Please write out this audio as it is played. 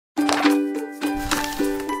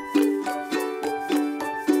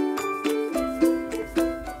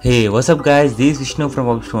Hey, what's up guys? This is Vishnu from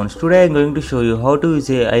Options. Today I'm going to show you how to use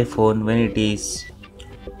a iPhone when it is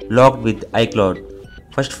locked with iCloud.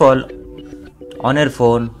 First of all, on your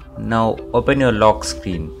phone, now open your lock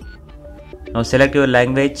screen. Now select your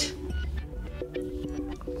language.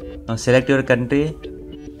 Now select your country.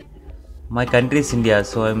 My country is India,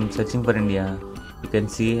 so I'm searching for India. You can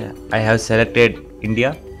see I have selected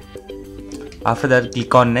India. After that,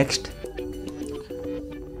 click on next.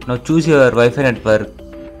 Now choose your Wi-Fi network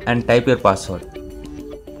and type your password.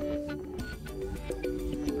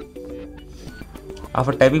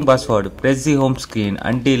 After typing password, press the home screen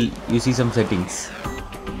until you see some settings.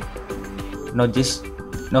 Now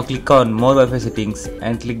click on more Wi-Fi settings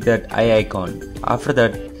and click that I icon. After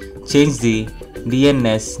that, change the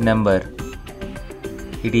DNS number.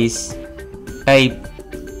 It is type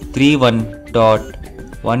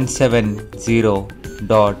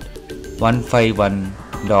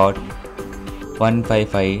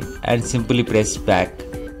 31.170.151.155 and simply press back.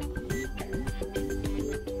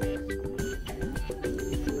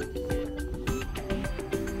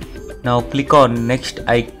 Now click on next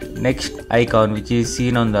icon which is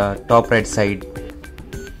seen on the top right side.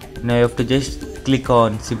 Now you have to just click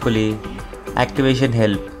on simply activation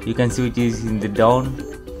help. You can see which is in the down.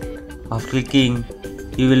 After clicking,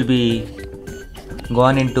 you will be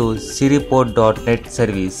gone into siriport.net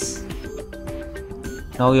service.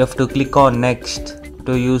 Now you have to click on next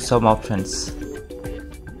to use some options.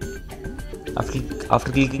 After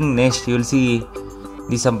clicking next, you will see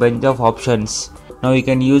some bunch of options. Now you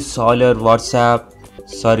can use all your you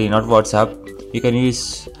can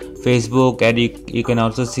use Facebook, and you can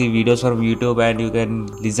also see videos from YouTube, and you can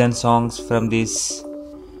listen songs from this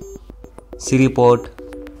Siriport,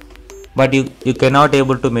 but you cannot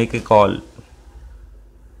able to make a call.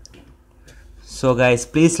 So guys,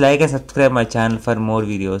 please like and subscribe my channel for more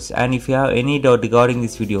videos, and if you have any doubt regarding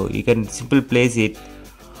this video, you can simply place it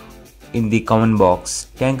in the comment box.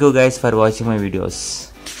 Thank you guys for watching my videos.